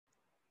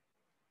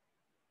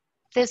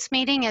This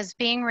meeting is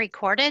being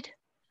recorded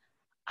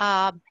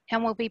and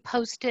will be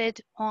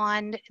posted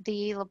on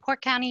the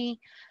LaPorte County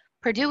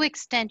Purdue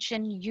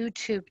Extension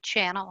YouTube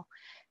channel.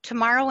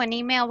 Tomorrow an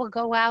email will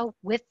go out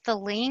with the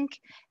link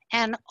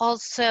and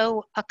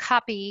also a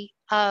copy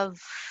of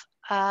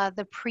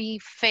the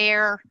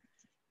pre-fair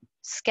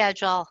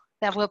schedule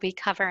that we'll be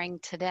covering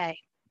today.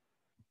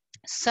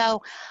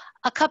 So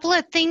a couple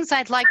of things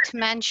I'd like to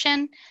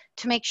mention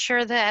to make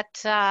sure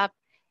that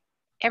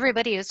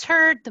everybody is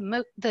heard,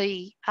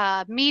 the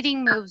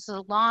meeting moves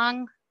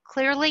along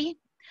clearly.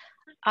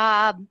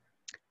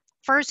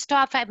 First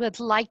off, I would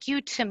like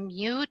you to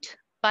mute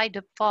by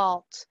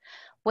default.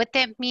 What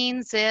that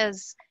means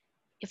is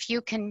if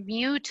you can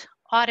mute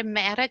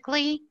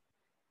automatically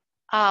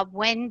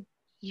when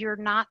you're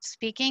not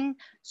speaking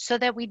so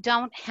that we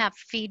don't have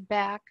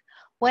feedback.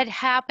 What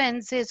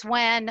happens is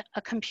when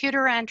a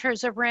computer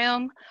enters a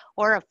room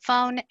or a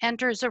phone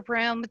enters a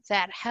room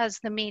that has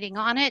the meeting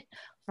on it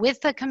with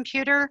the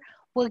computer,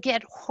 we'll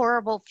get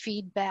horrible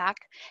feedback,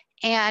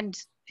 and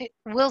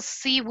we'll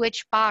see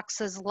which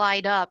boxes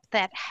light up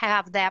that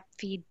have that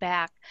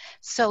feedback.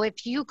 So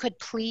if you could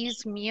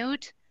please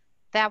mute,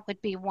 that would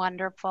be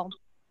wonderful.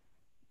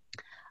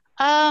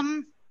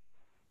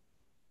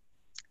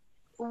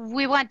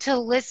 We want to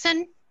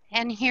listen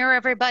and hear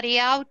everybody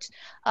out.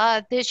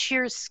 This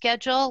year's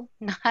schedule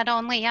not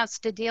only has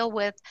to deal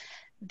with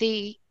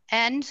the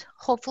end,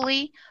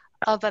 hopefully,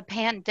 of a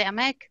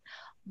pandemic,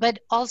 but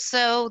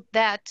also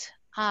that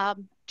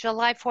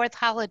July 4th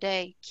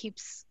holiday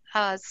keeps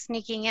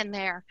sneaking in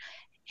there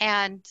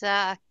and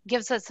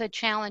gives us a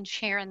challenge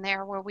here and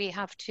there where we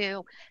have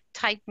to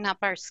tighten up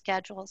our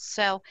schedules.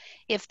 So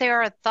if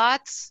there are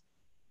thoughts,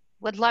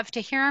 would love to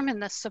hear them in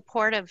the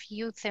support of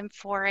youth in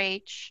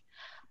 4-H.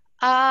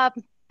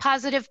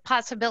 Positive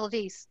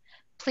possibilities.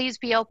 Please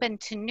be open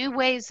to new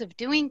ways of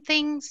doing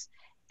things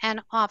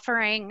and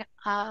offering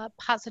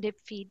positive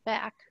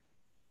feedback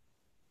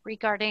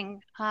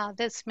regarding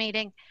this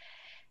meeting.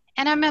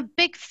 And I'm a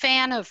big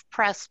fan of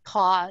press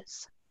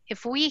pause.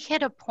 If we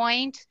hit a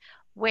point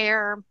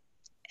where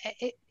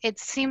it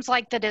seems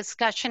like the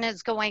discussion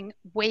is going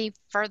way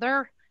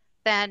further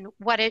than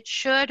what it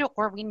should,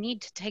 or we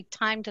need to take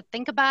time to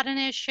think about an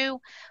issue,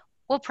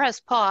 we'll press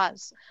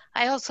pause.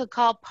 I also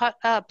call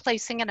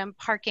placing it in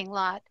parking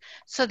lot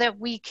so that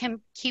we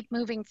can keep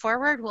moving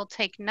forward. We'll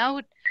take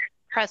note,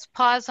 press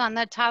pause on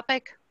the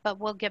topic, but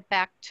we'll get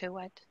back to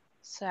it.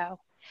 So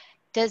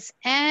does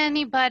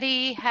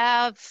anybody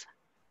have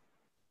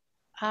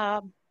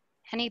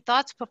any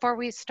thoughts before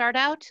we start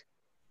out?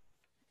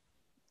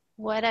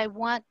 What I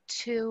want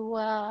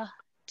to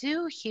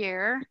do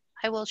here,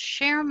 I will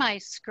share my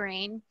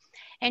screen,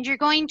 and you're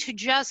going to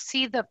just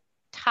see the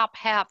top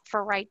half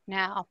for right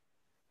now.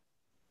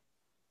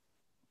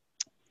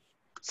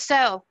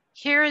 So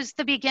here is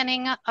the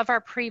beginning of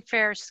our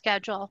pre-fair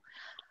schedule.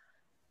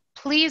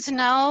 Please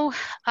know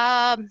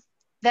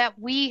that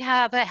we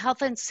have a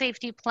health and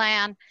safety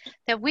plan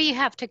that we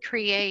have to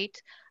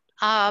create,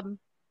 and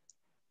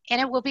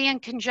it will be in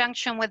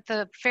conjunction with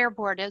the Fair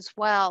Board as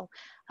well.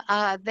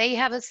 They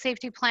have a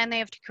safety plan they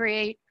have to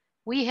create.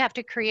 We have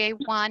to create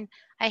one.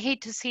 I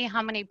hate to see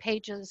how many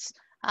pages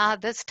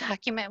this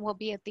document will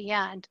be at the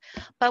end,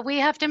 but we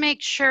have to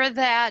make sure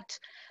that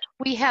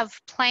we have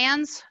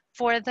plans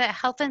for the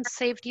health and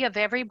safety of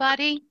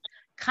everybody,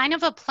 kind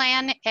of a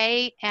plan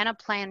A and a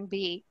plan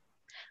B.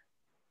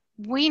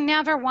 We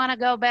never want to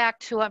go back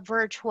to a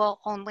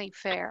virtual only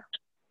fair.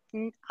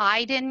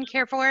 I didn't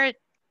care for it,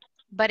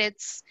 but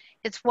it's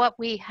what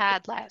we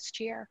had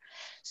last year.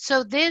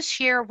 So this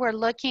year we're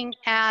looking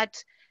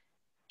at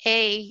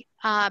a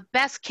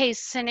best case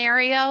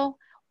scenario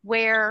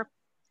where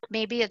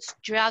maybe it's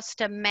just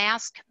a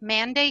mask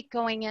mandate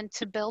going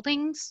into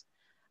buildings.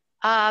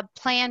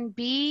 Plan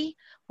B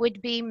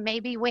would be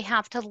maybe we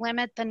have to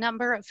limit the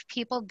number of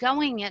people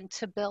going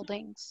into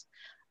buildings.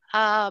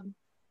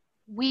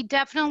 We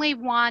definitely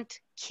want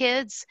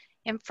kids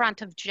in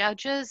front of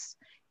judges.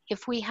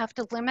 If we have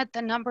to limit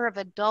the number of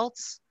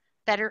adults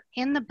that are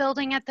in the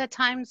building at the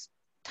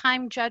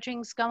time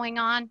judging's going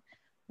on,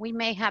 we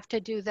may have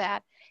to do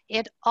that.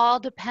 It all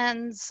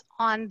depends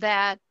on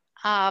that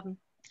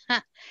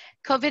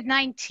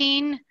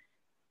COVID-19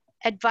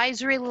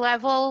 advisory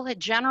level,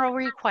 general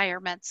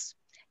requirements.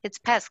 It's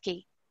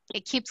pesky.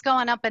 It keeps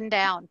going up and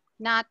down.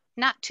 Not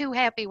too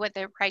happy with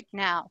it right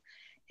now.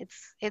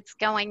 It's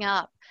going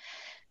up.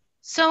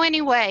 So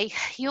anyway,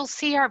 you'll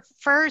see our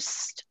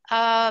first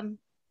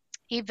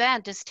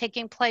event is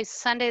taking place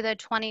Sunday the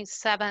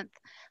 27th.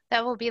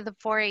 That will be the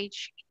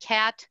 4-H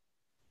CAT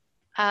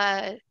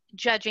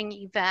judging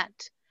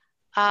event.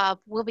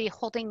 We'll be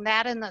holding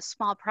that in the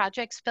small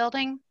projects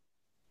building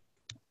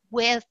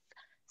with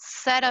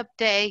setup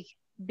day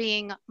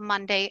being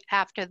Monday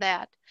after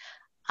that.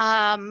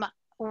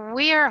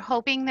 We are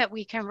hoping that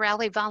we can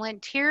rally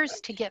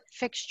volunteers to get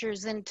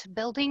fixtures into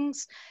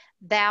buildings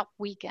that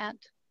weekend.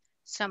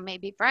 So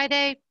maybe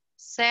Friday,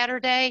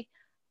 Saturday,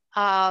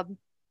 and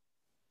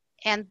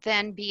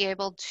then be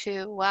able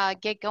to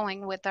get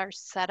going with our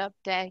setup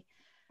day.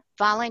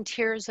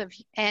 Volunteers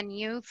and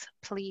youth,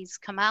 please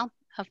come out.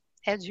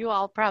 As you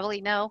all probably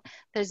know,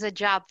 there's a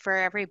job for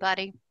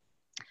everybody.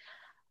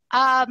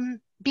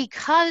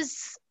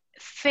 Because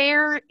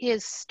fair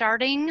is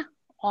starting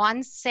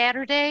on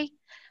Saturday,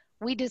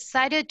 we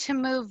decided to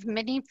move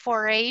mini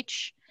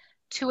 4-H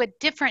to a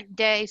different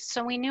day,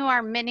 so we knew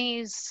our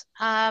minis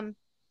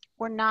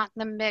were not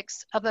in the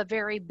mix of a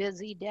very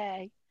busy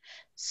day.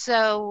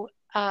 So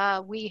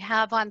we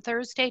have on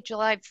Thursday,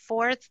 July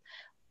 4th,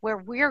 where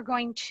we're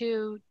going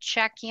to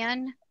check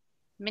in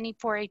mini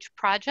 4-H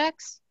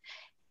projects,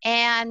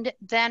 and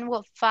then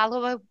we'll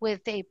follow it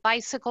with a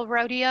bicycle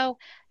rodeo.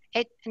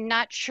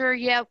 Not sure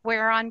yet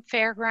where on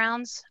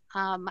fairgrounds.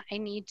 I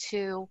need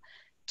to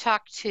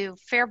talk to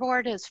Fair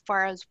Board as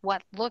far as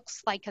what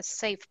looks like a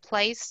safe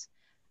place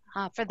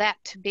for that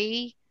to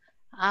be.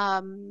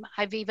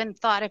 I've even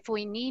thought if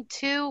we need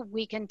to,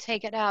 we can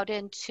take it out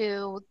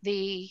into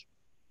the,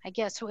 I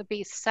guess it would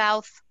be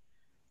south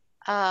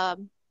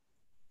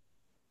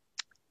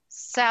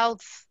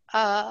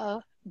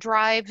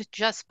drive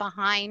just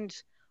behind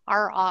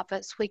our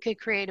office. We could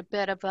create a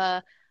bit of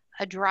a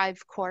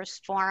drive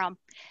course for them,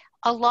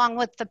 along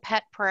with the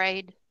pet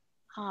parade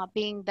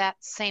being that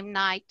same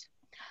night.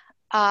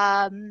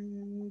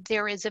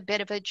 There is a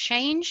bit of a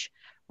change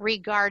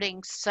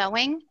regarding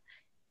sewing.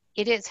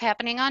 It is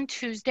happening on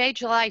Tuesday,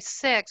 July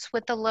 6th,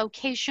 with the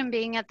location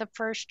being at the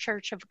First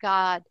Church of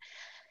God.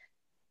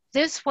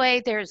 This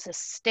way, there's a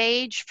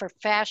stage for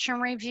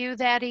fashion review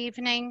that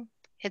evening.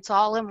 It's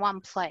all in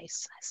one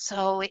place.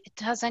 So it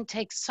doesn't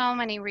take so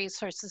many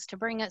resources to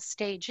bring a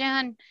stage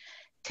in,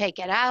 take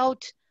it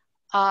out.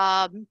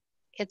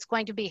 It's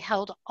going to be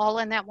held all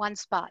in that one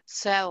spot.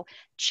 So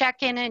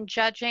check-in and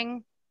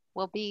judging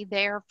will be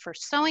there for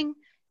sewing,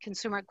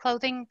 consumer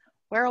clothing,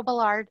 wearable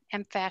art,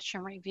 and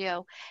fashion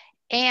review.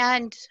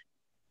 And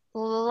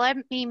let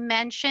me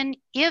mention,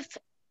 if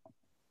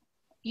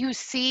you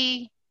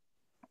see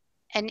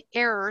an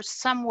error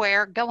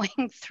somewhere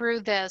going through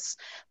this,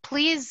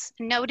 please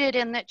note it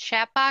in the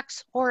chat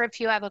box, or if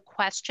you have a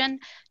question,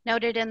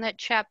 note it in the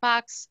chat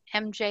box.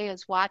 MJ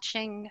is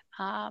watching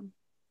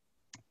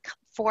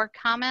for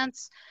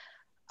comments.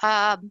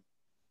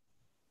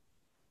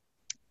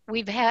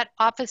 We've had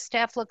office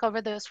staff look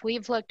over this.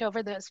 We've looked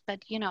over this,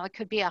 but you know, it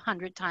could be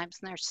 100 times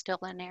and there's still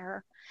an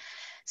error.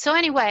 So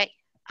anyway,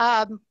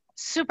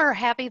 super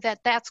happy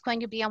that that's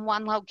going to be in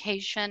one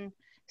location.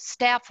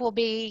 Staff will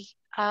be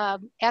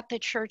at the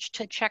church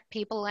to check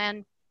people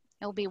in.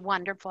 It'll be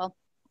wonderful.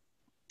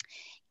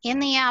 In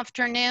the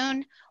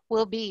afternoon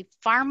will be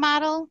farm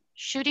model,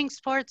 shooting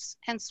sports,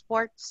 and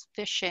sports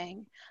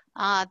fishing.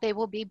 They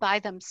will be by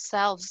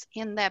themselves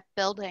in that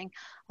building.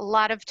 A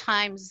lot of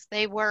times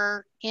they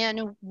were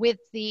in with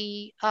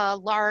the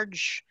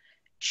large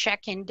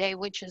check-in day,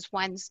 which is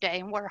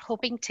Wednesday, and we're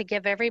hoping to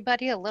give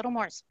everybody a little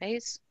more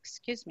space.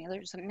 Excuse me,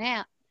 there's a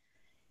gnat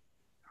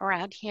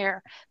around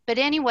here. But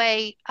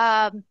anyway,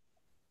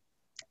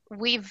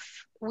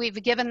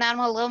 we've given them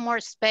a little more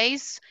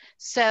space.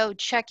 So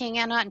checking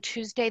in on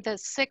Tuesday the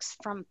 6th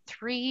from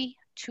 3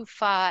 to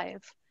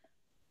 5.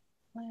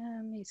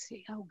 Let me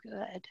see, oh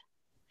good.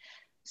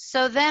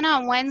 So then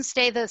on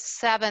Wednesday the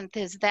 7th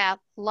is that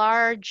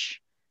large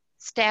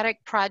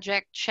static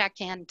project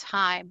check-in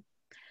time.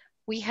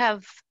 We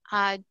have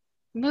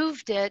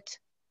moved it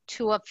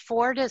to a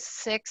 4 to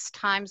 6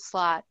 time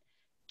slot.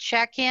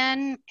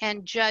 Check-in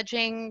and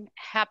judging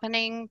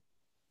happening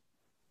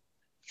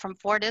from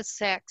 4 to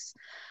 6.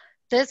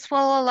 This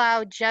will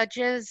allow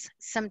judges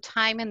some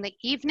time in the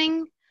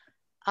evening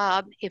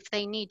if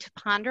they need to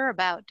ponder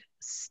about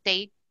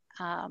state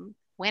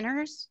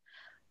winners.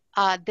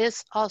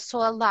 This also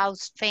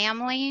allows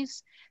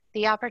families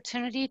the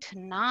opportunity to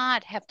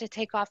not have to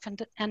take off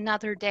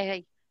another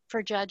day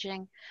for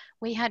judging.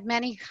 We had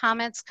many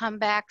comments come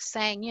back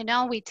saying, you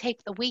know, we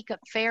take the week of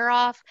fair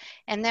off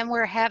and then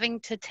we're having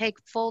to take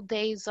full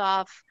days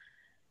off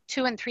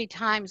 2 and 3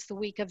 times the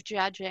week of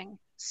judging.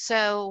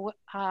 So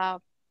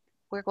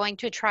we're going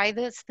to try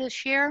this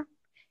year.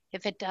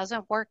 If it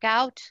doesn't work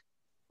out,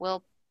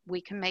 we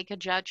can make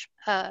adjustments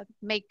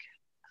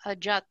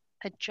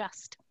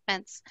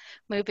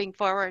moving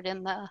forward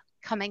in the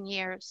coming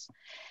years.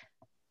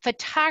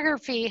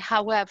 Photography,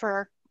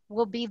 however,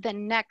 will be the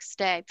next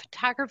day.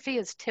 Photography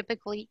is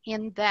typically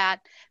in that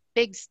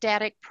big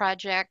static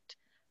project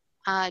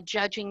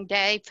judging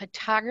day.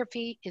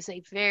 Photography is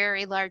a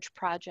very large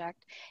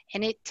project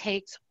and it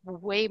takes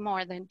way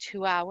more than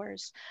 2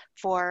 hours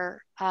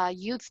for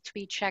youth to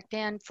be checked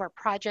in, for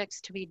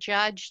projects to be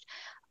judged.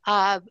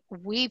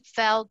 We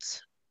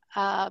felt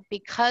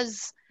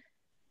because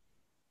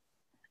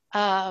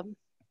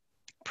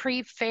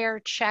pre-fair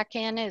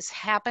check-in is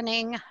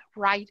happening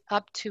right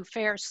up to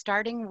fair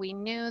starting, we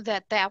knew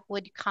that that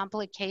would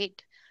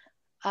complicate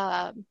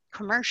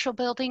commercial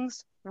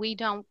buildings. We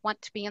don't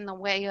want to be in the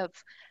way of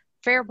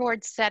Fair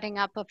Board setting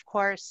up, of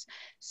course.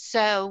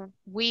 So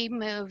we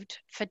moved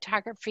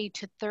photography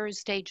to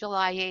Thursday,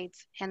 July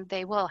 8th, and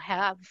they will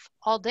have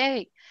all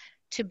day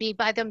to be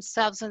by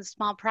themselves in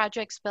small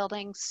projects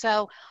buildings.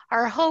 So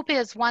our hope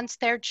is once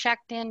they're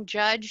checked in,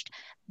 judged,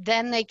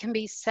 then they can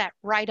be set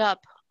right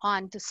up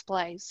on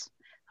displays.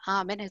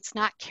 And it's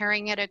not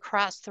carrying it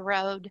across the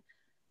road,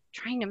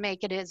 trying to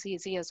make it as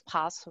easy as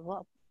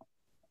possible.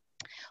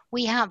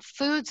 We have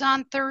foods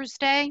on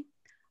Thursday,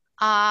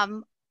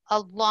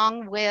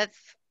 along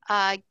with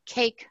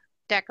cake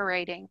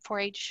decorating,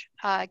 4-H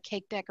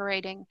cake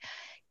decorating.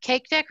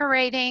 Cake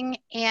decorating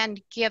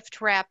and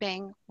gift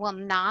wrapping will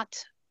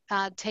not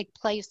take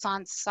place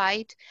on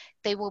site.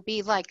 They will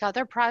be like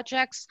other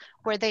projects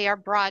where they are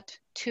brought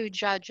to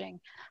judging.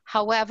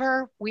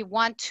 However, we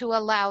want to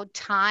allow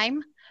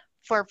time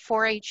for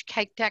 4-H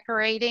cake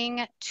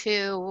decorating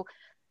to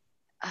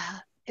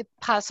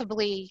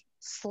possibly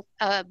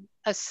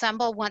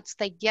assemble once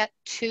they get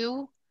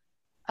to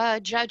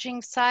a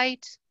judging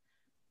site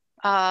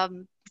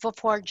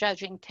before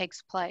judging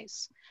takes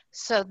place.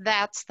 So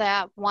that's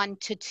that 1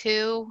 to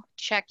 2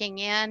 checking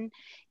in.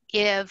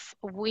 If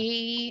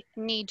we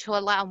need to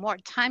allow more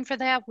time for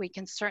that, we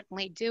can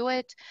certainly do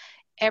it.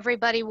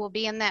 Everybody will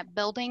be in that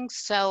building,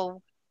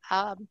 so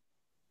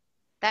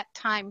that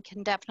time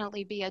can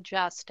definitely be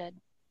adjusted.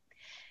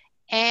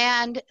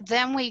 And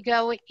then we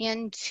go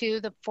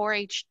into the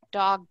 4-H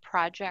dog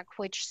project,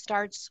 which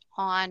starts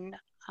on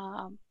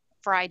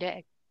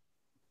Friday.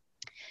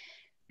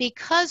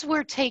 Because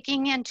we're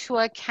taking into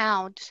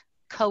account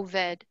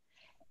COVID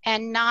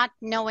and not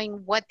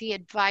knowing what the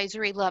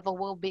advisory level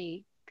will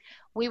be,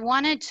 we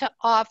wanted to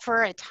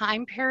offer a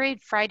time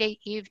period Friday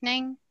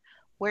evening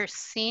where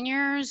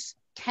seniors,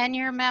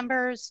 tenure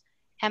members,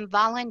 and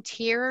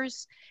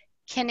volunteers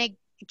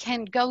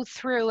can go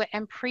through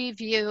and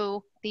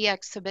preview the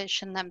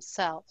exhibition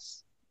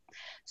themselves.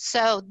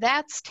 So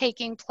that's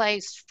taking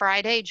place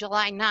Friday,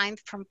 July 9th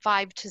from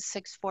 5 to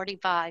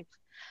 6:45.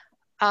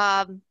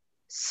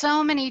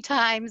 So many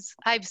times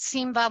I've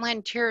seen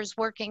volunteers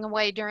working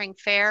away during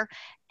fair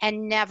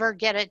and never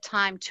get a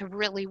time to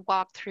really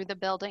walk through the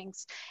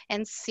buildings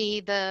and see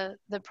the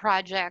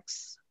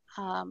projects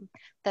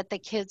that the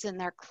kids in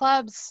their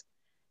clubs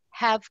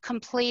have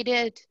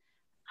completed.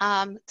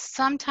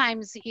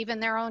 Sometimes even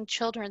their own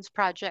children's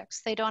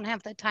projects, they don't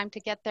have the time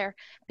to get there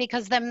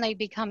because then they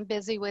become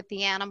busy with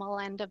the animal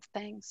end of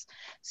things.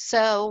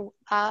 So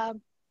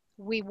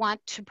we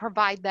want to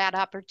provide that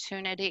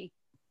opportunity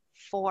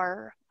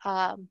for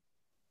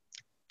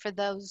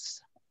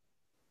those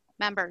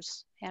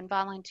members and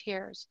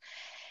volunteers.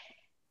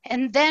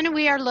 And then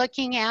we are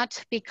looking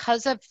at,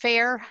 because of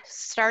fair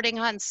starting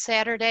on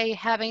Saturday,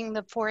 having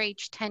the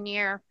 4-H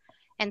 10-year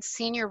and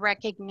senior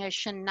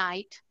recognition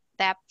night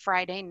that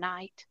Friday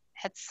night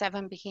at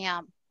 7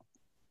 p.m.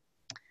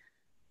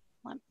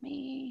 Let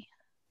me,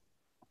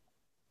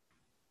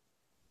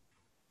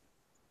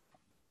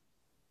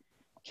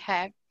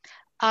 okay.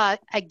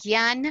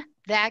 Again,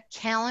 that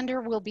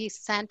calendar will be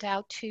sent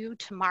out to you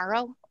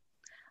tomorrow.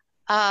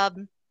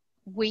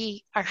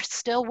 We are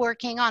still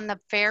working on the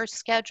fair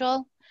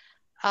schedule.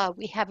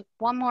 We have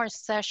one more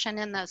session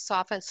in this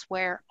office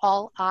where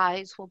all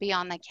eyes will be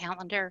on the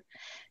calendar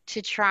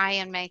to try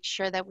and make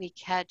sure that we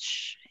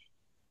catch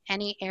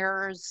any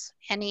errors,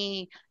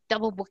 any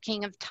double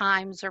booking of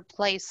times or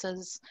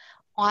places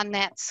on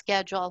that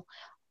schedule.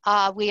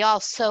 We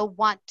also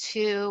want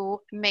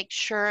to make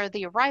sure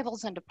the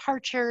arrivals and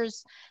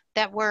departures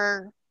that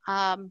were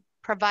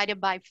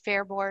provided by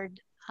Fair Board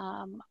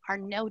are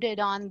noted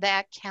on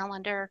that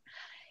calendar.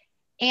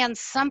 And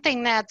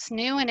something that's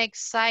new and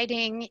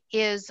exciting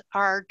is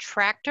our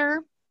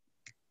tractor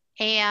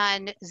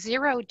and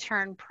zero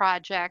turn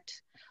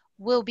project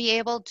will be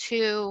able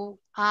to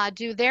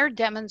do their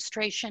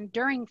demonstration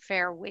during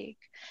Fair Week.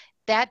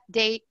 That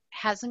date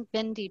hasn't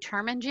been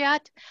determined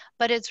yet,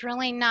 but it's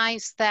really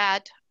nice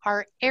that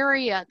our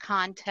area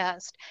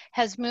contest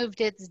has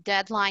moved its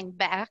deadline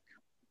back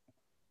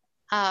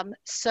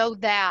so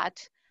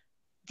that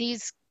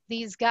these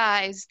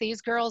guys,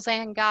 these girls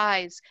and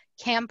guys,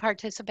 can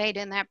participate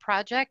in that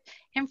project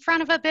in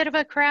front of a bit of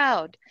a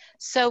crowd.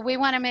 So we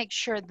want to make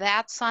sure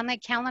that's on the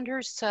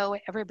calendar so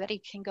everybody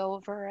can go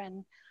over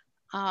and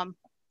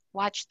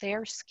watch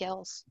their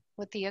skills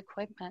with the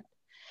equipment.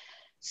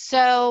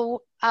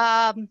 So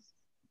I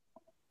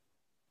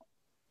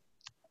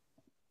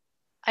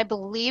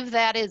believe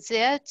that is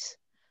it.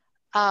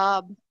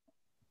 I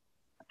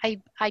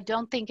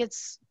don't think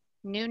it's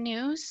new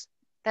news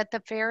that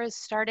the fair is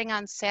starting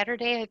on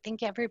Saturday. I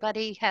think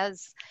everybody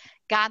has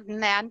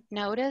gotten that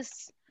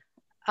notice.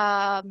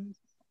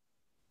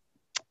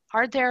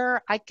 Are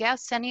there, I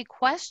guess, any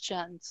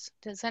questions?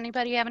 Does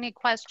anybody have any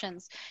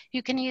questions?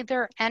 You can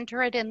either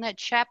enter it in the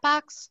chat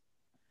box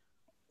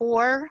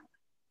or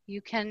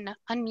you can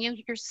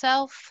unmute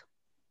yourself.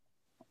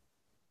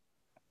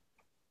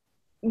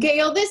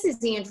 Gail, this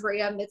is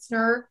Andrea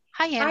Mitzner.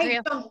 Hi,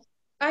 Andrea.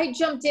 I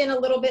jumped in a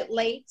little bit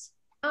late.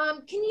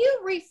 Can you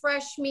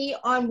refresh me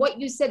on what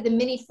you said the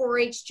mini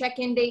 4-H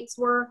check-in dates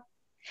were?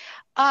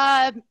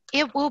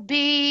 It will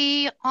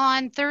be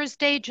on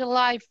Thursday,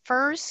 July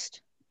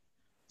 1st,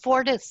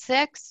 4 to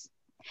 6.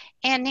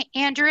 And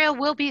Andrea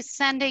will be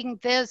sending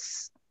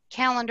this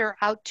calendar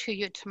out to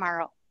you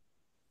tomorrow.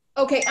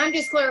 Okay, I'm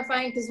just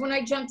clarifying because when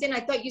I jumped in, I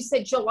thought you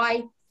said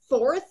July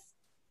 4th.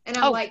 And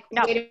I'm Oh, like,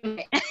 no. wait a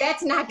minute,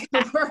 that's not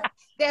going to work.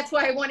 That's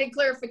why I wanted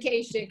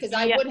clarification, because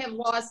I would have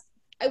lost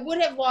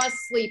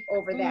sleep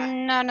over that.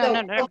 No, no, So,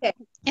 no, no. okay,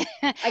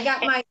 I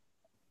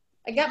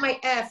got my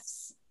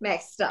F's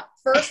mixed up,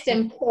 first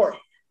and fourth.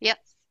 Yes.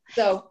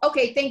 So,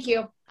 okay, thank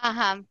you.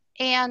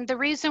 And the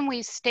reason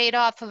we stayed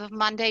off of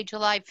Monday,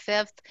 July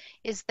 5th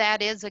is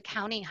that is a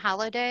county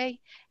holiday,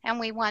 and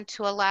we want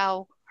to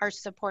allow our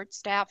support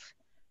staff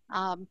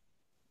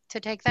to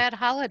take that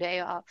holiday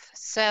off.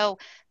 So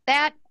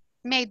that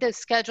made the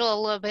schedule a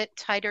little bit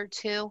tighter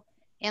too,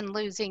 in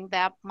losing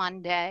that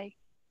Monday.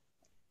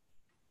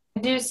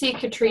 I do see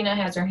Katrina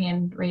has her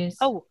hand raised.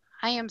 Oh,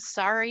 I am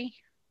sorry.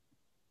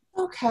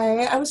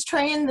 Okay, I was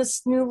trying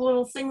this new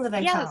little thing that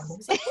I found. I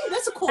was like, oh,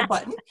 that's a cool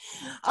button.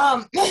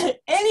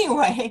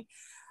 Anyway,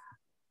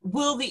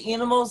 will the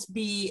animals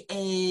be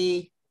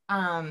a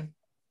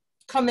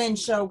come in,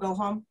 show, go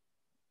home?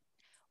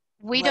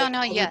 We don't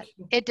know yet.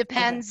 It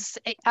depends.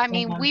 Okay. I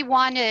mean, we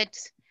wanted,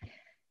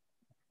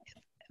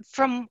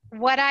 from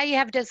what I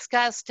have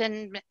discussed,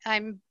 and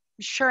I'm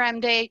sure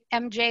MJ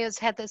has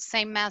had the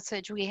same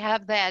message, we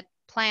have that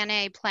plan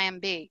A, plan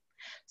B.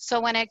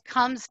 So when it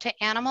comes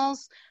to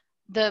animals,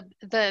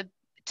 the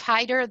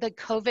tighter the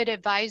COVID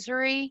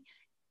advisory,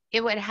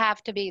 it would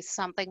have to be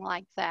something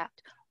like that.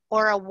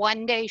 Or a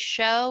one-day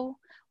show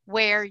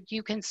where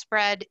you can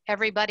spread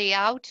everybody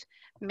out,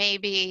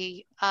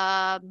 maybe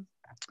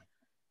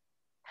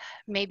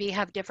maybe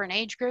have different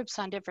age groups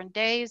on different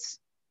days.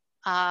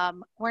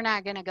 We're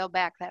not going to go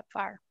back that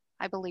far.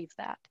 I believe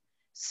that.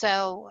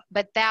 So,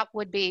 but that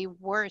would be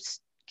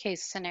worst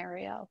case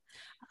scenario.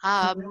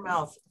 From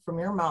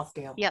your mouth,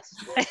 Gail. Yes.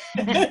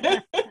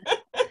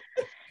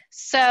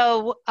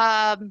 So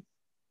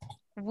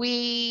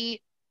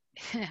we,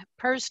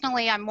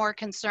 personally, I'm more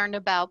concerned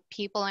about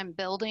people in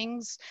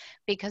buildings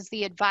because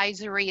the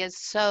advisory is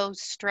so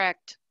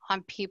strict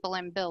on people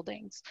in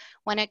buildings.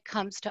 When it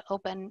comes to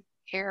open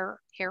air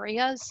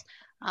areas,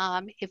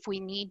 if we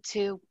need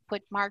to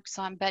put marks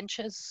on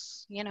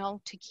benches, you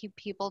know, to keep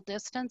people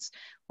distance,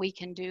 we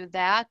can do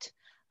that.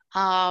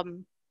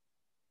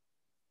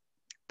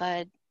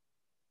 But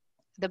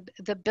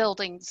the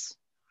buildings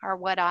are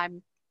what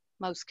I'm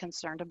most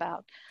concerned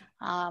about.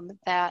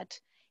 That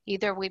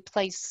either we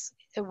place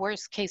a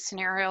worst case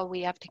scenario,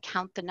 we have to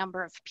count the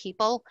number of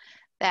people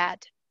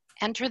that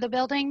enter the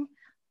building,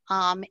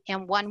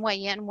 and one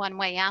way in, one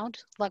way out.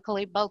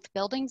 Luckily, both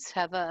buildings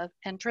have an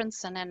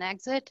entrance and an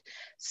exit.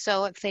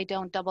 So if they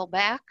don't double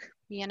back,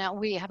 you know,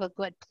 we have a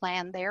good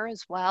plan there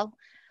as well.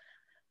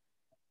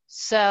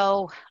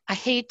 So I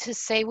hate to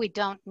say we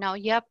don't know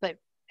yet, but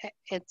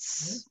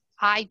it's,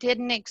 I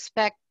didn't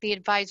expect the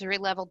advisory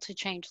level to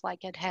change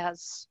like it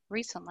has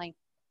recently.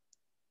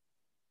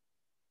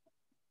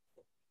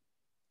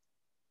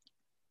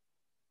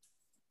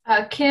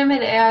 Kim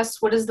had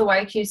asked, what is the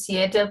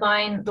YQCA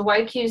deadline? The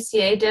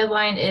YQCA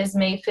deadline is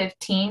May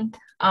 15th.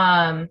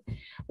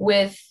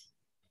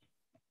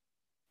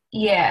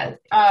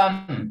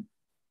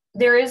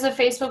 There is a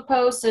Facebook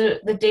post.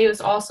 The date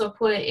was also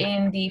put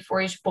in the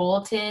 4-H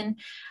bulletin.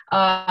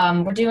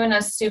 We're doing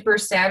a super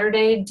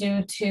Saturday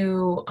due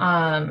to,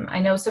 I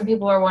know some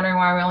people are wondering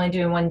why we're only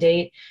doing one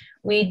date.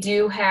 We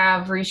do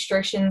have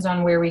restrictions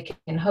on where we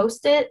can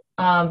host it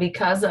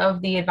because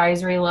of the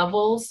advisory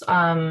levels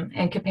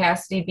and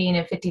capacity being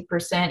at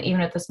 50%, even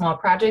at the small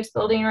projects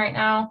building right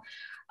now.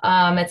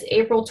 It's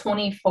April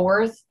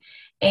 24th.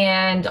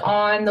 And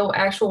on the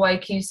actual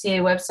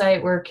YQCA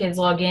website where kids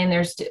log in,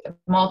 there's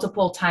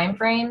multiple time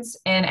frames.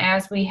 And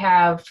as we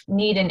have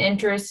need and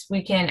interest,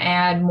 we can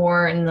add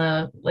more in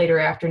the later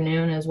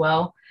afternoon as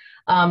well.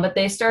 But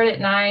they start at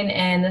 9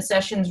 and the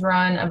sessions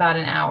run about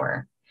an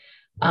hour.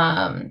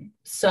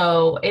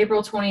 So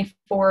April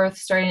 24th,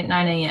 starting at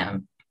 9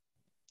 a.m.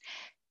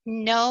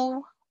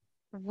 No,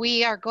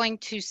 we are going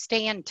to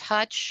stay in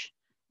touch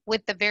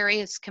with the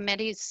various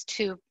committees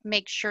to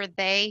make sure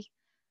they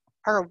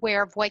are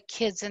aware of what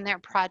kids in their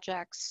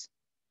projects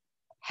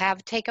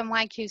have taken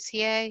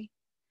YQCA.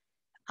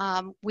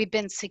 We've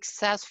been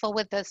successful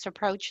with this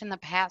approach in the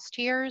past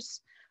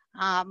years,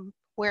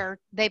 where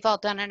they've all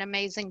done an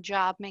amazing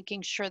job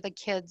making sure the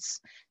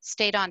kids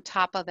stayed on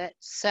top of it.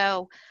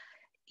 So,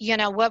 you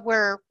know, what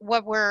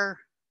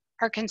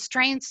our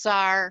constraints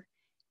are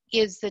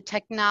is the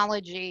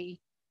technology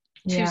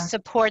to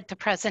support the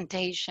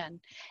presentation,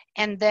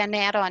 and then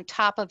add on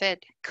top of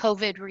it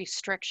COVID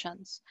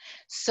restrictions.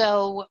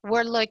 So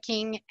we're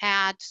looking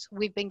at,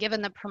 we've been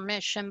given the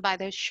permission by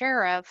the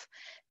sheriff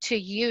to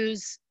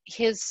use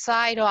his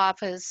side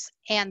office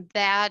and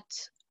that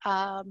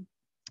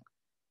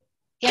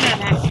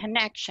internet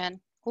connection.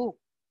 Ooh,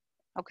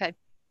 okay.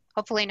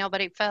 Hopefully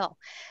nobody fell.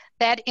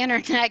 That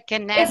internet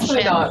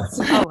connection.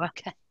 Oh,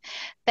 okay.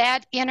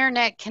 That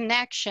internet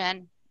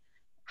connection.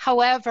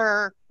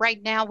 However,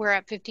 right now we're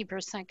at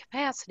 50%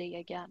 capacity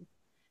again.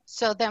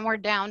 So then we're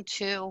down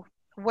to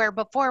where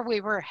before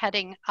we were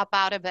heading up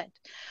out of it.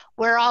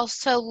 We're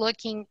also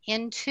looking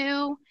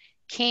into,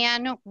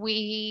 can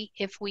we,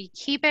 if we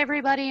keep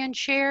everybody in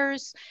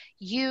chairs,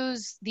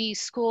 use the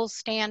school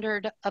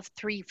standard of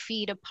 3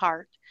 feet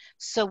apart?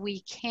 so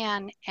we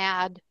can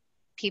add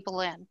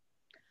people in.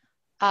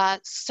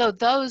 So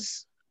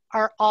those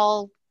are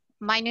all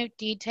minute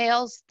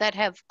details that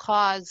have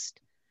caused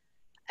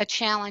a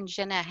challenge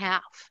and a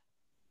half,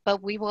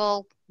 but we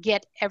will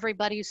get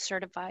everybody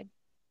certified.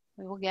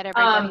 We will get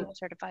everybody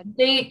certified.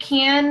 They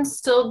can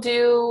still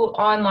do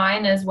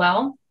online as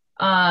well.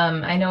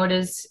 I know it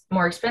is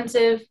more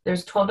expensive.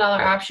 There's a $12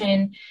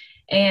 option,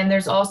 and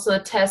there's also a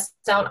test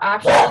out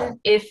option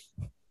if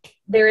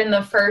they're in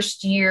the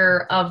first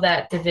year of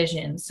that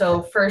division.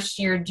 So first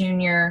year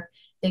junior,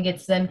 I think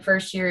it's then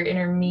first year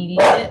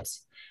intermediate,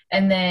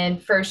 and then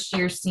first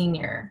year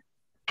senior.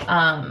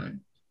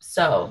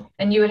 So,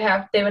 and they would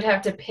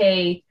have to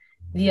pay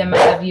the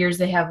amount of years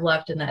they have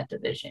left in that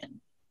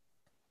division,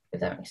 if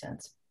that makes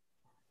sense.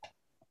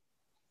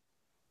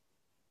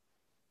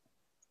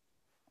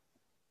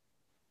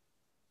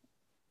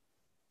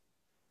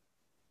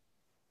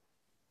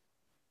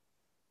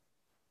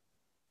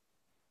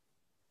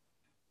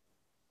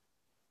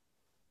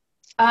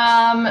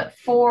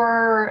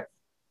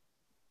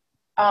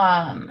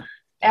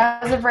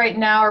 As of right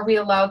now, are we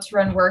allowed to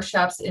run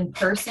workshops in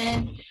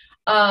person?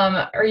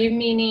 Are you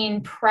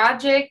meaning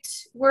project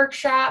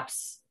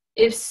workshops?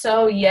 If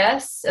so,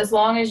 yes, as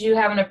long as you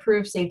have an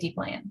approved safety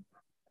plan.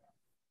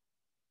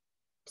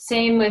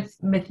 Same with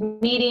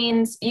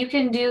meetings. You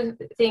can do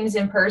things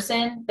in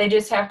person. They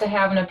just have to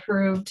have an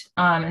approved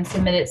and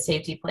submitted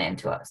safety plan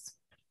to us.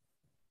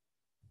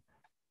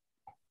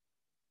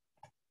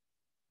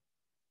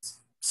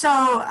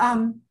 So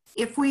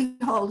if we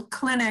hold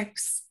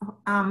clinics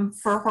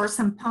for horse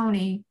and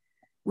pony,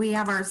 we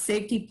have our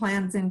safety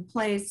plans in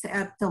place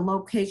at the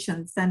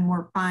locations, then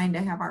we're fine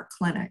to have our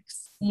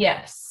clinics.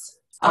 Yes.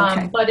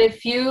 Okay. But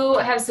if you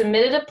have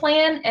submitted a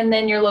plan and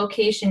then your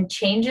location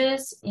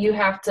changes, you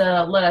have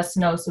to let us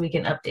know so we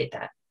can update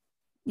that.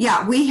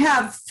 Yeah, we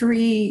have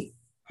 3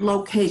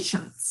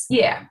 locations.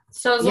 Yeah.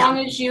 So as long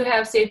as you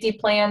have safety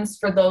plans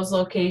for those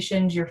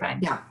locations, you're fine.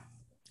 Yeah.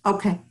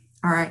 Okay.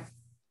 All right.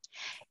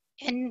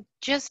 And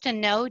just a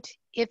note,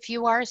 if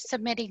you are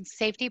submitting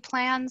safety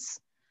plans,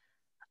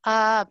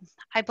 I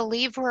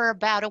believe we're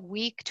about a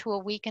week to a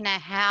week and a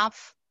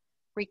half,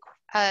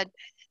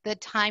 the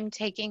time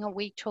taking a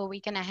week to a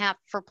week and a half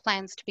for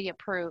plans to be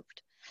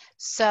approved.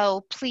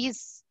 So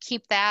please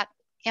keep that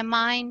in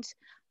mind.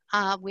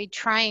 We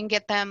try and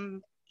get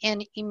them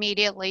in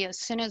immediately. As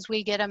soon as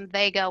we get them,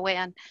 they go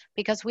in,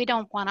 because we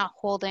don't want to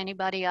hold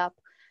anybody up.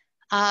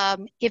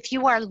 If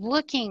you are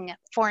looking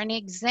for an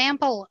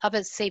example of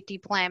a safety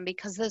plan,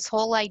 because this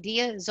whole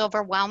idea is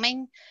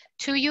overwhelming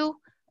to you,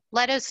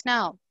 let us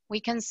know. We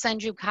can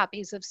send you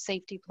copies of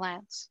safety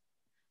plans,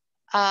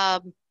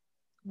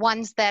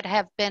 ones that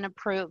have been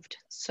approved,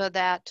 so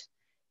that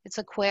it's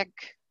a quick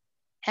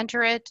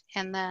enter it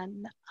and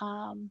then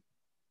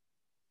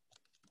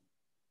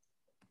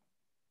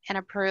and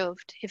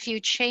approved. If you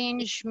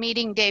change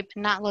meeting date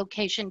but not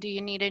location, do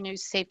you need a new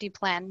safety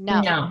plan?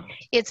 No. No.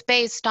 It's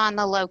based on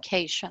the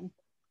location.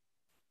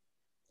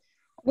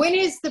 When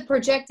is the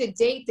projected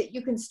date that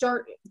you can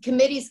start,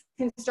 committees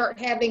can start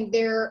having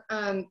their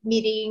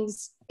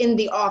meetings in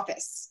the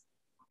office?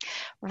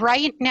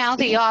 Right now,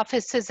 the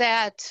office is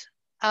at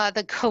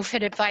the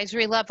COVID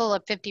advisory level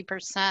of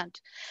 50%.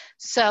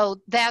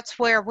 So that's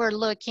where we're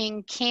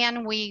looking.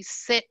 Can we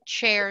sit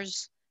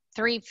chairs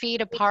 3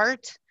 feet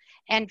apart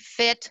and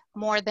fit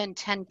more than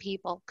 10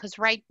 people? Because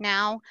right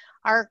now,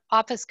 our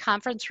office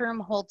conference room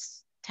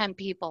holds 10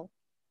 people.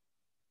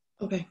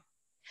 Okay.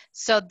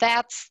 So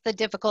that's the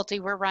difficulty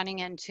we're running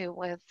into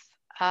with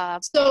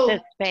So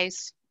this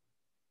space.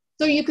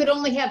 So you could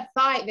only have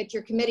 5 at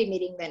your committee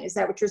meeting then, is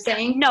that what you're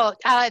saying? No,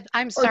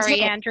 I'm sorry,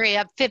 10.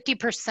 Andrea,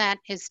 50%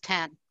 is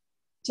 10.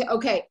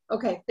 Okay,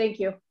 thank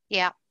you.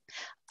 Yeah.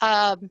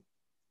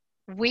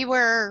 We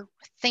were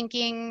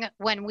thinking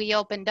when we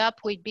opened up,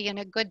 we'd be in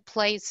a good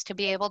place to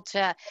be able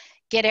to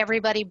get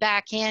everybody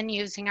back in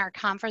using our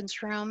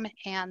conference room,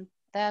 and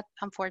that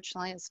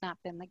unfortunately has not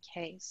been the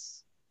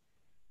case.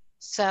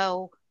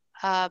 So,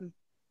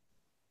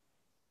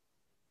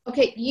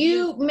 okay,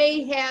 you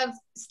may have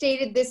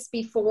stated this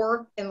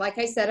before, and like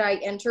I said, I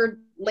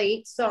entered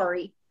late,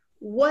 sorry.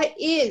 What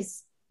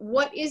is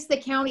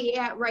the county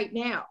at right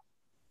now?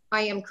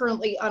 I am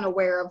currently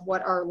unaware of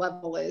what our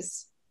level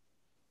is.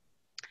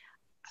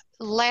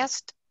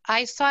 Last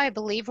I saw, I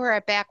believe we're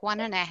at back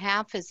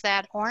 1.5. Is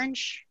that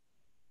orange?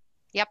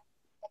 Yep,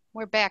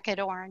 we're back at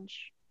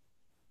orange.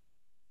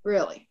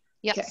 Really?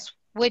 Yes, okay.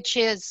 Which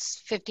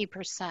is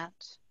 50%.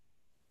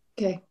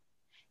 Okay.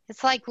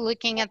 It's like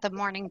looking at the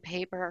morning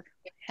paper,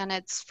 and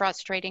it's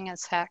frustrating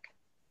as heck.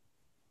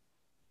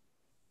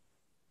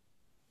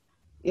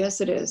 Yes,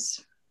 it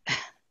is.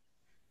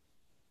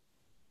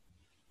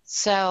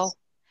 So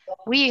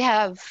we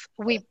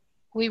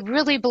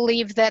really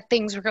believe that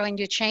things were going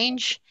to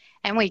change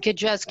and we could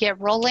just get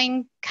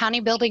rolling. County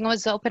building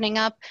was opening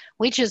up.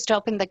 We just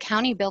opened the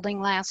county building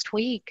last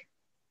week.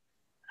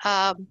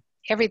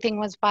 Everything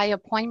was by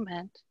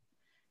appointment.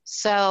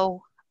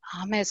 So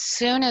as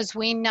soon as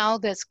we know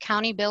this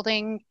county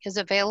building is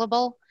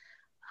available,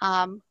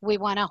 We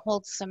want to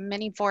hold some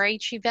mini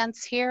 4-H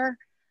events here.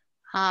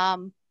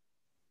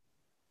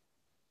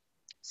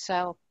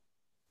 So.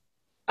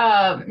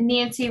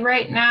 Nancy,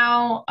 right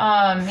now,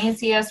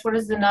 Nancy asked, what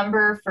is the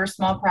number for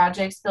small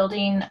projects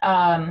building?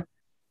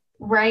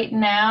 Right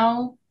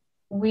now,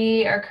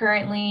 we are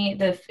currently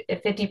the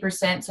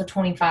 50%, so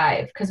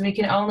 25, because we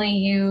can only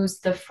use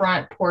the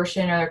front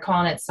portion, or they're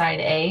calling it side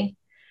A,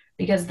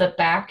 because the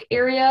back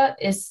area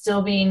is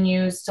still being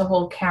used to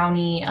hold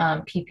county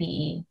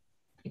PPE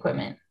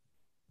equipment.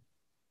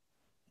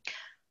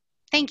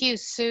 Thank you,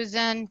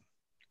 Susan.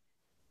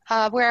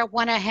 We're at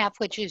 1.5,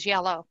 which is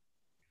yellow.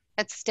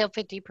 That's still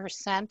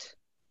 50%.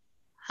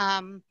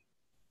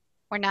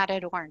 We're not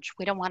at orange.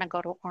 We don't want to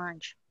go to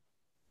orange.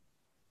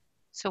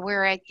 So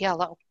we're at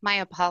yellow. My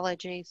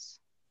apologies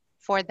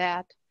for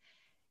that.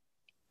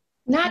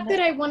 Not that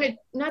I want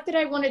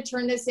to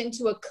turn this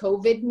into a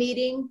COVID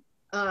meeting,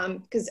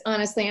 because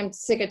honestly, I'm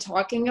sick of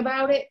talking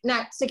about it.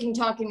 I'm sick of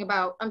talking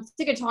about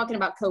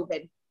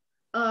COVID.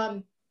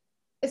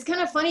 It's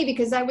kind of funny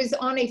because I was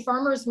on a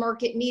farmer's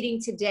market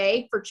meeting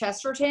today for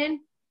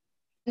Chesterton,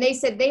 and they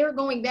said they are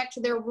going back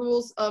to their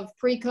rules of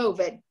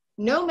pre-COVID.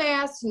 No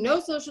masks, no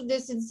social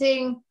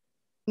distancing,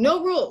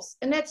 no rules.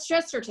 And that's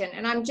Chesterton.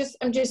 And I'm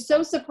just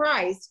so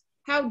surprised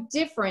how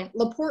different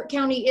LaPorte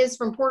County is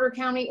from Porter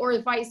County,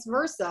 or vice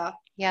versa.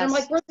 Yes. And I'm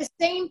like, we're the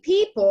same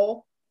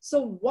people.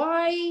 So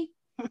why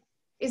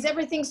is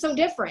everything so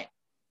different?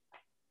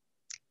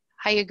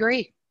 I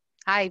agree.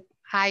 I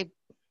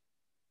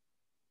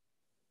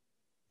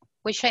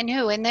wish I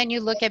knew. And then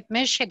you look at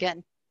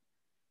Michigan.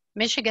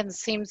 Michigan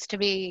seems to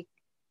be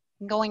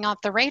going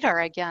off the radar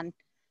again.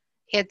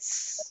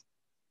 It's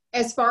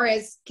as far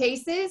as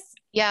cases?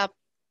 Yeah.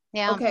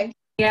 Okay.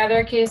 Yeah,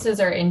 their cases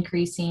are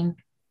increasing.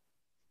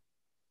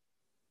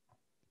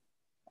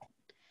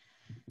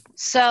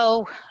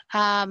 So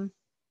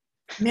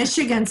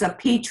Michigan's a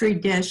petri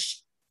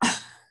dish.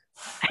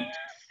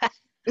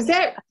 Is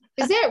that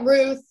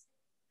Ruth?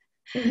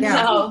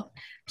 Yeah. No,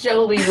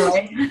 Joe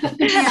Leroy.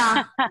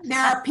 Yeah,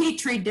 they're a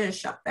petri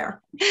dish up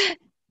there.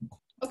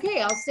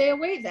 Okay, I'll stay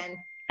away then.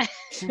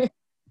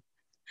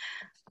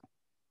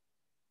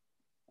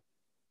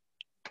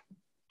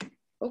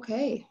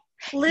 Okay.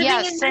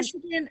 Living in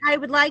Michigan, I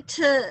would like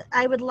to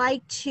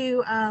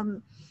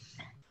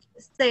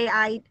say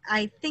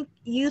I think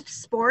youth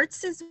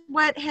sports is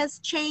what has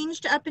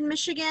changed up in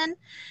Michigan.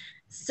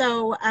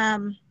 So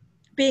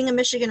being a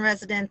Michigan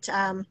resident,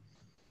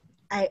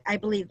 I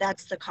believe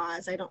that's the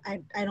cause. I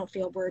don't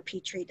feel we're a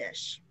petri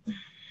dish.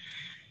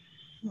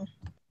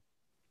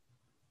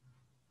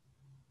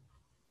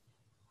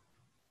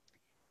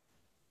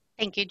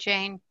 Thank you,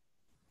 Jane.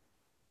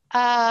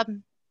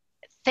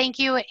 Thank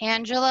you,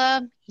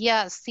 Angela.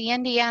 Yes, the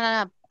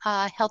Indiana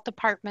Health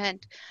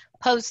Department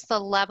posts the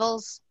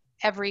levels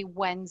every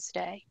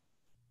Wednesday.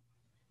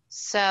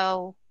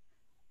 So,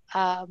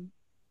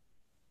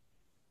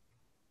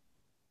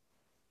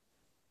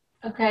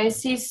 Okay, I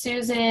see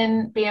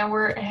Susan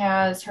Banwart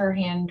has her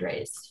hand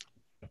raised.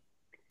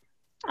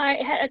 I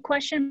had a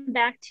question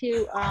back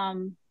to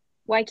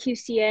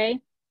YQCA.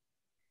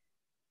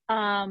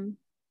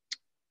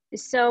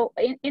 So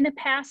in the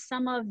past,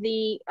 some of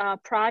the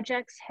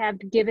projects have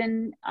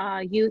given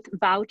youth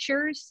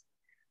vouchers.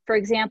 For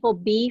example,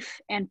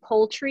 beef and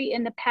poultry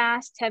in the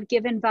past have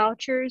given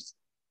vouchers.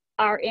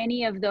 Are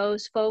any of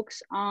those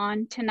folks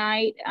on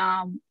tonight?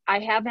 I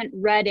haven't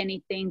read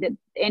anything that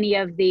any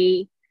of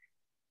the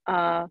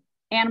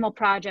animal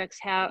projects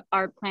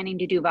are planning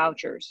to do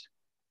vouchers.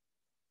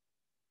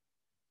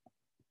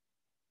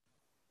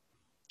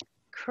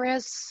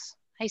 Chris,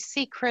 I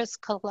see Chris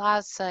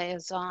Kalasa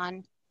is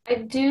on. I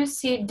do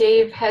see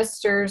Dave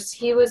Hester's.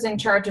 He was in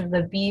charge of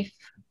the beef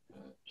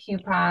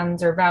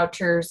coupons or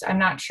vouchers. I'm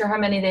not sure how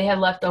many they had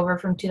left over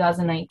from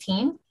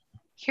 2019.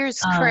 Here's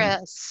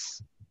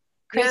Chris.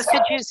 Chris, Yes.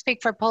 could you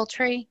speak for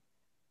poultry?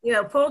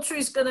 Yeah,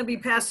 poultry's going to be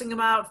passing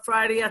them out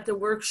Friday at the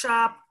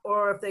workshop,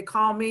 or if they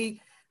call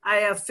me, I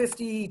have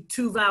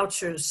 52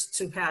 vouchers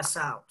to pass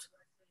out.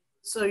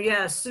 So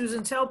yes,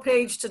 Susan, tell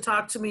Paige to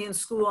talk to me in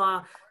school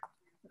on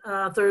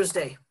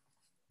Thursday.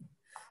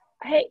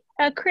 Hey,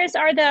 Chris,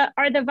 are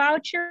the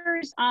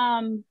vouchers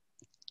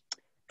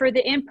for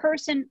the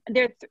in-person?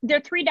 They're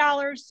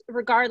 $3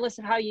 regardless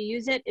of how you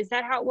use it. Is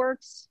that how it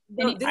works?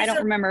 No, I don't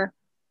remember.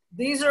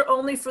 These are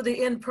only for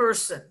the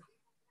in-person.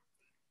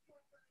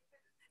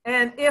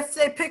 And if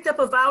they picked up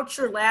a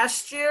voucher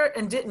last year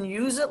and didn't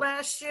use it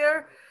last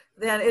year,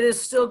 then it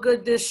is still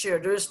good this year.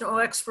 There is no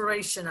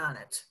expiration on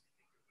it.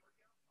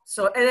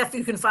 So, and if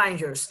you can find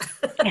yours.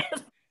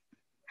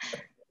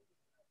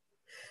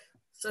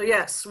 So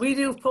yes, we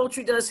do,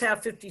 poultry does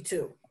have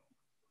 52.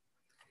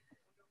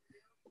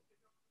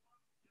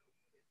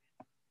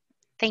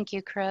 Thank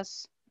you,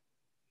 Chris.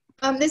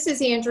 This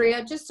is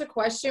Andrea. Just a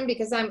question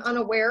because I'm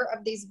unaware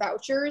of these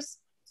vouchers.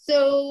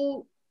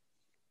 So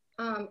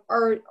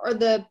are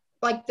the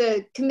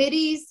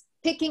committees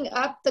picking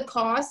up the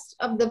cost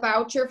of the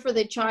voucher for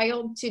the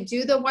child to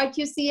do the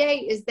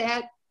YQCA? Is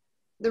that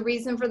the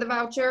reason for the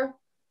voucher?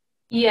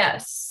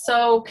 Yes,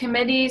 so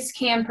committees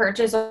can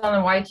purchase on the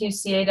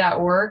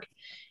yqca.org.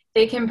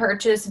 They can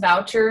purchase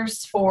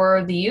vouchers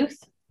for the youth.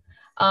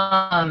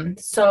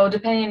 So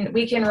depending,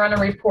 we can run a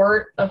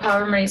report of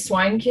however many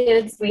swine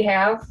kids we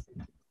have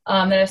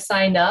that have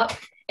signed up,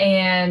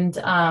 and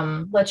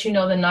let you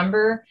know the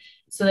number,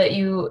 so that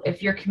you,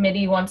 if your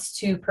committee wants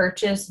to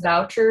purchase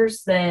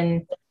vouchers,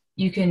 then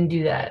you can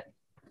do that.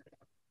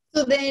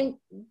 So then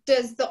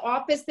does the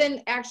office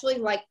then actually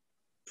like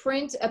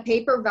print a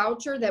paper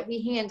voucher that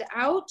we hand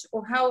out,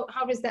 or how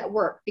does that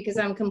work? Because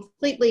I'm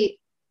completely.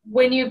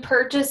 When you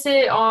purchase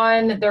it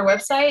on their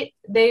website,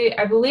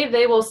 I believe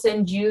they will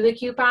send you the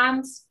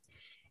coupons.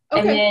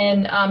 Okay.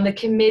 And then the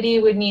committee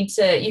would need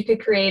to, you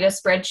could create a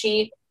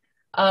spreadsheet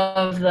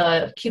of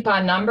the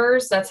coupon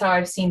numbers. That's how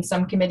I've seen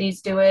some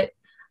committees do it.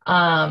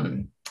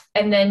 And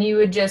then you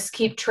would just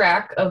keep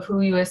track of who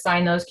you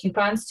assign those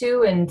coupons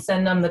to and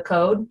send them the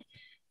code.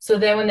 So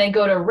then when they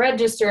go to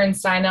register and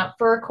sign up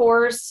for a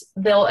course,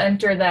 they'll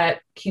enter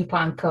that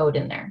coupon code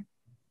in there.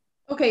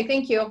 Okay,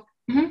 thank you.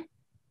 Mm-hmm.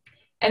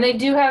 And they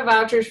do have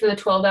vouchers for the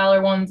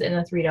 $12 ones and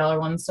the $3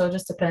 ones. So it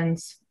just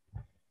depends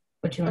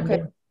what you want to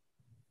do.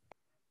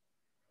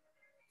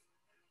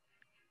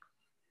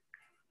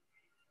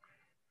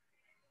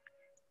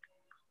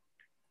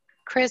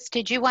 Chris,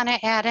 did you want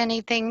to add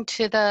anything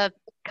to the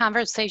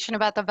conversation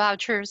about the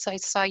vouchers? I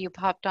saw you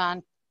popped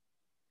on.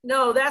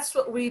 No, that's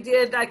what we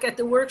did. Like at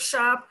the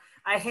workshop,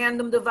 I hand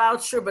them the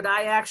voucher, but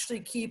I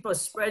actually keep a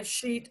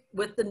spreadsheet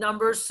with the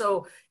numbers.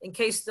 So in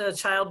case the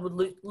child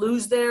would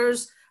lose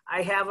theirs,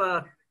 I have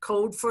a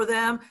code for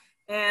them.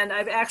 And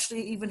I've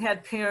actually even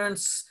had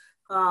parents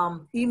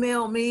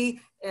email me,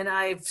 and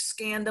I've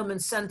scanned them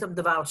and sent them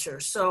the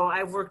voucher. So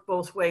I've worked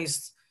both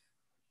ways.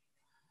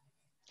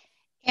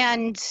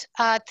 And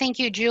thank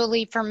you,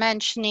 Julie, for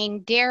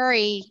mentioning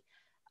Derry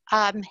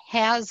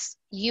has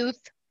youth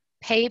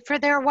pay for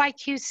their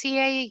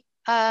YQCA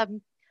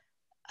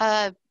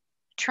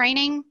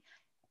training,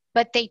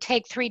 but they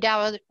take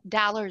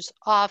 $3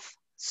 off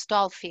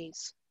stall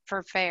fees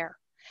for fare.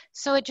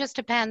 So it just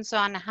depends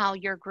on how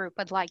your group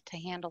would like to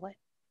handle it.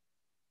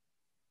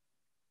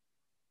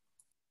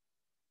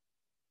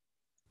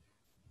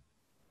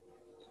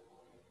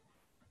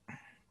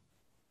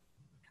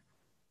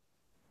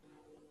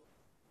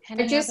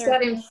 I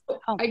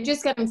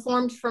just got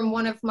informed from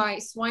one of my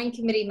swine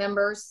committee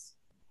members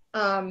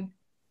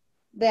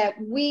that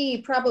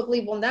we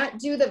probably will not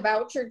do the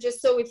voucher,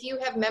 just so if you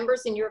have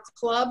members in your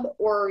club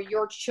or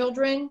your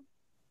children,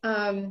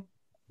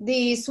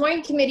 the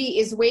swine committee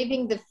is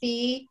waiving the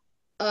fee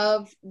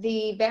of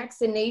the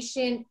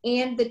vaccination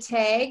and the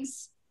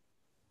tags.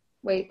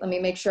 Wait, let me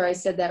make sure I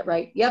said that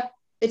right. Yep,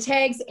 the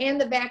tags and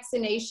the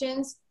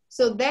vaccinations.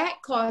 So that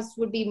cost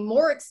would be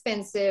more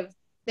expensive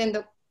than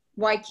the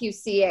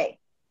YQCA.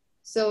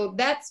 So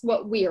that's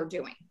what we are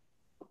doing.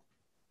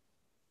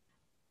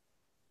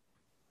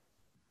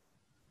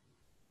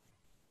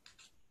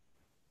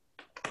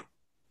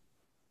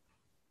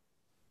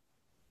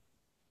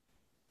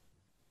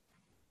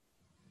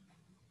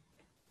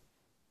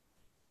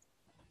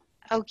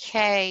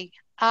 Okay,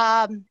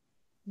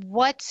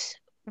 what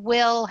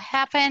will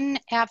happen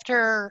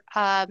after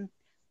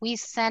we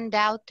send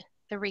out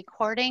the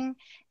recording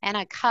and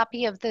a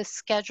copy of this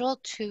schedule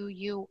to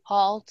you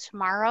all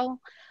tomorrow?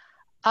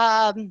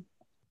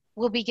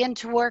 We'll begin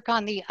to work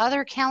on the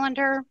other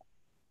calendar,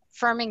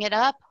 firming it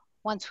up.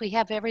 Once we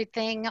have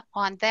everything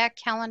on that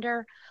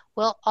calendar,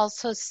 we'll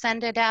also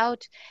send it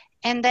out.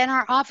 And then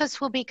our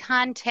office will be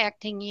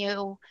contacting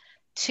you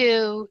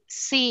to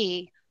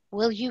see,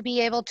 will you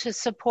be able to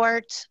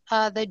support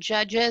the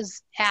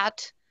judges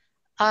at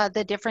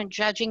the different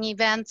judging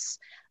events?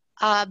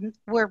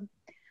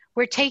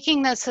 We're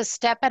taking this a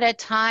step at a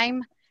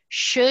time.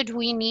 Should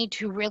we need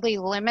to really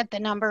limit the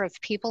number of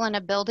people in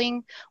a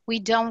building, we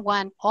don't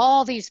want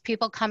all these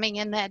people coming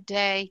in that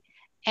day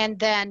and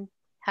then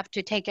have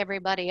to take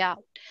everybody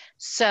out.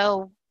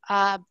 So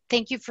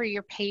thank you for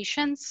your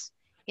patience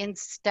in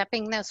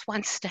stepping this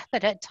one step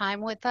at a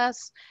time with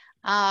us.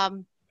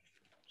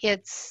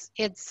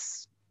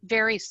 It's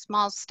very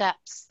small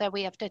steps that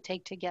we have to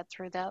take to get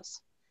through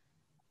this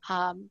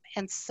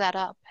and set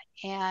up.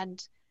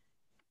 And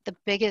the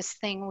biggest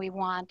thing we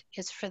want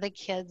is for the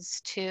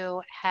kids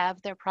to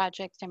have their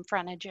project in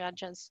front of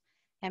judges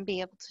and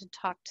be able to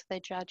talk to the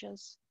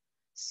judges.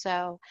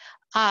 So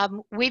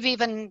we've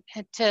even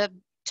had to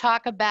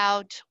talk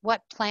about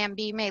what Plan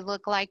B may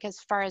look like as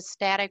far as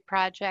static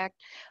project.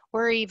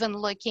 We're even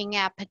looking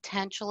at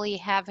potentially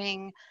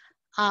having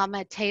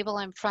a table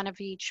in front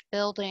of each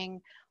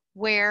building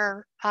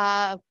where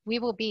we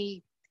will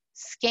be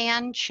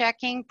scan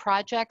checking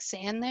projects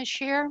in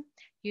this year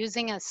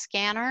using a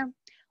scanner.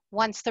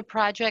 Once the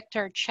project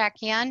are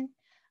check in,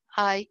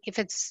 if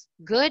it's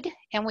good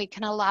and we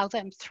can allow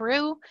them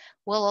through,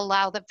 we'll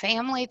allow the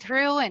family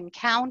through and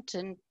count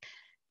and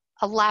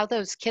allow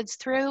those kids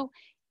through.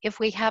 If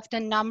we have to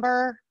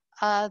number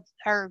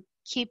or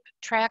keep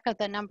track of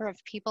the number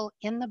of people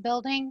in the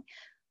building,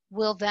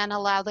 we'll then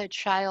allow the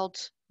child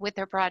with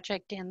their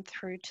project in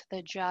through to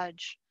the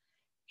judge.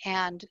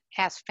 and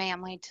ask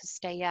family to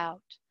stay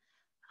out.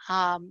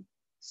 And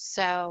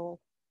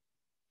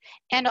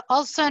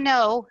also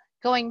know,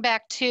 going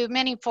back to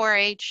mini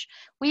 4-H,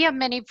 we have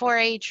mini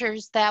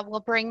 4-Hers that will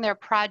bring their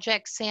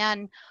projects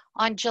in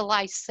on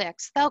July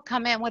 6th. They'll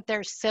come in with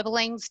their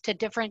siblings to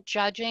different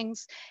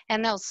judgings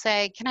and they'll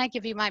say, can I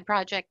give you my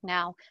project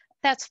now?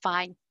 That's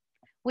fine.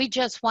 We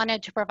just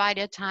wanted to provide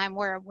a time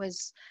where it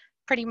was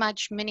pretty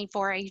much mini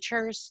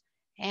 4-Hers.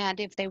 And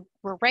if they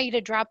were ready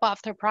to drop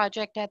off their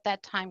project at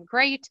that time,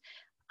 great.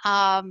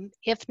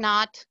 If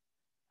not,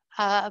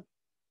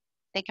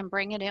 they can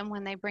bring it in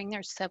when they bring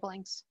their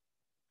siblings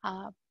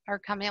or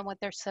come in with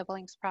their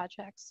siblings'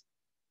 projects.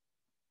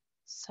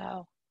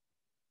 So,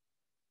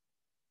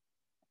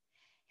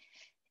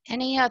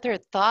 any other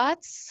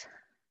thoughts?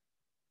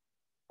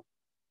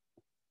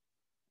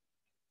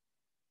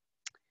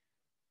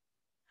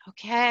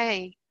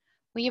 Okay,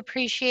 we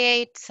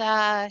appreciate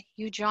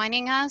you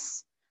joining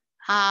us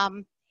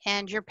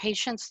and your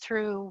patience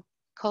through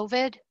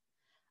COVID.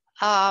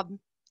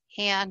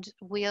 And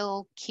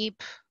we'll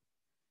keep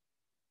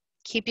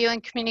you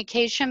in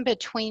communication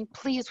between.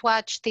 Please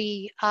watch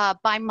the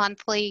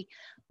bi-monthly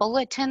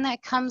bulletin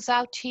that comes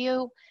out to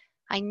you.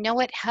 I know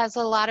it has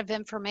a lot of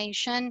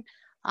information.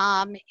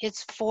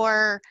 It's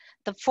for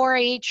the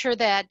 4-H'er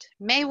that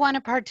may want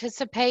to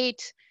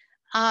participate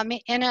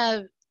in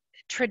a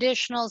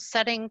traditional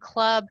setting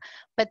club,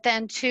 but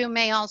then too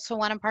may also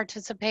want to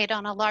participate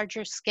on a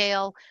larger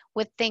scale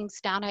with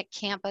things down at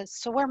campus.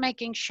 So we're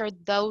making sure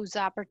those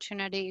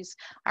opportunities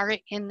are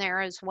in there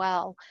as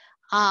well.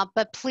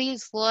 But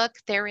please look,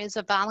 there is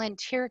a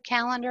volunteer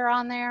calendar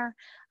on there.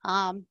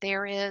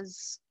 There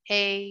is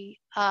a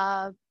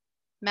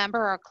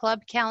member or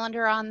club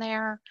calendar on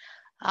there.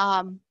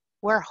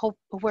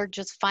 We're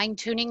just fine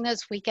tuning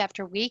this week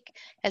after week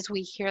as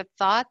we hear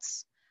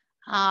thoughts.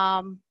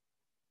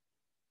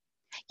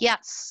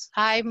 Yes,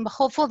 I'm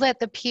hopeful that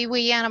the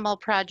Pee-wee animal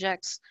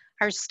projects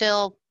are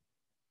still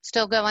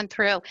going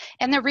through.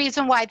 And the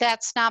reason why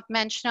that's not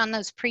mentioned on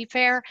this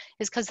pre-fair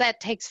is because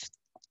that takes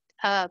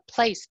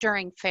place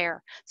during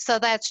fair. So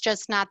that's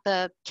just not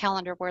the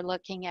calendar we're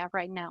looking at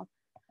right now.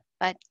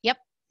 But yep,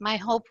 my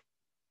hope,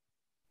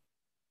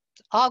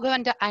 all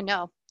going to, I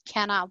know,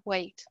 cannot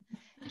wait.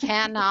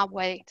 Cannot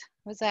wait.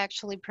 I was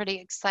actually pretty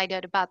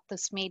excited about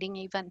this meeting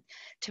even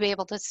to be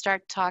able to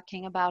start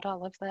talking about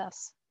all of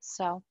this.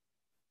 So,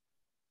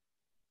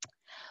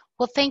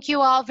 well, thank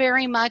you all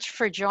very much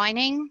for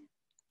joining.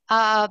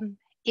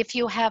 If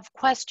you have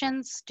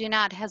questions, do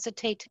not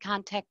hesitate to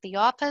contact the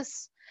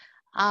office.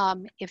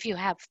 If you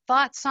have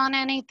thoughts on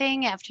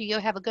anything after you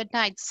have a good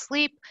night's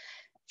sleep,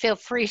 feel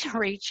free to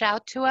reach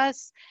out to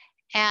us.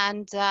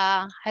 And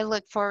I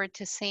look forward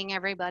to seeing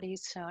everybody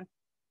soon.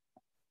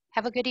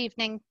 Have a good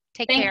evening.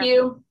 Take care. Thank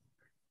you.